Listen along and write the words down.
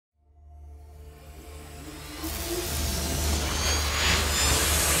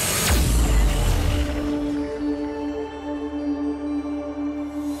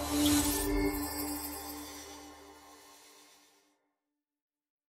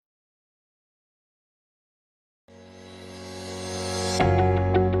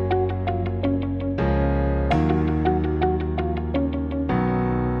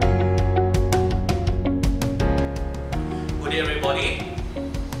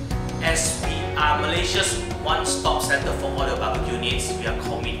Malaysia's one-stop center for all your barbecue needs. We are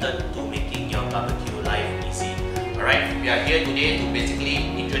committed to making your barbecue life easy. Alright, we are here today to basically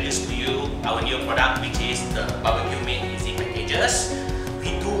introduce to you our new product, which is the BBQ MADE EASY Packages.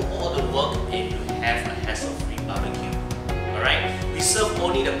 We do all the work and you have a hassle-free barbecue. Alright, we serve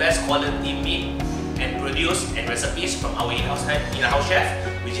only the best quality meat and produce and recipes from our in-house chef,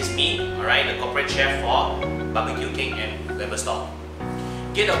 which is me, alright, the corporate chef for BBQ King and Store.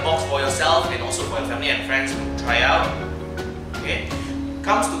 Get a box for yourself and also for your family and friends to try out. Okay.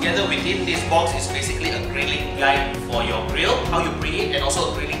 Comes together within this box is basically a grilling guide for your grill, how you preheat, and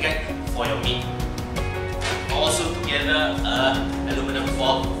also a grilling guide for your meat. Also together aluminum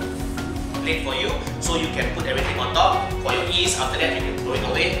foil plate for you, so you can put everything on top. For your ease, after that you can throw it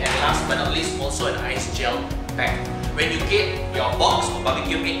away. And last but not least, also an ice gel pack. When you get your box of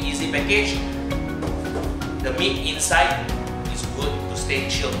BBQ MADE EASY Package, the meat inside is good to stay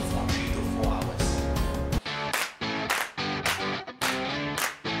chilled for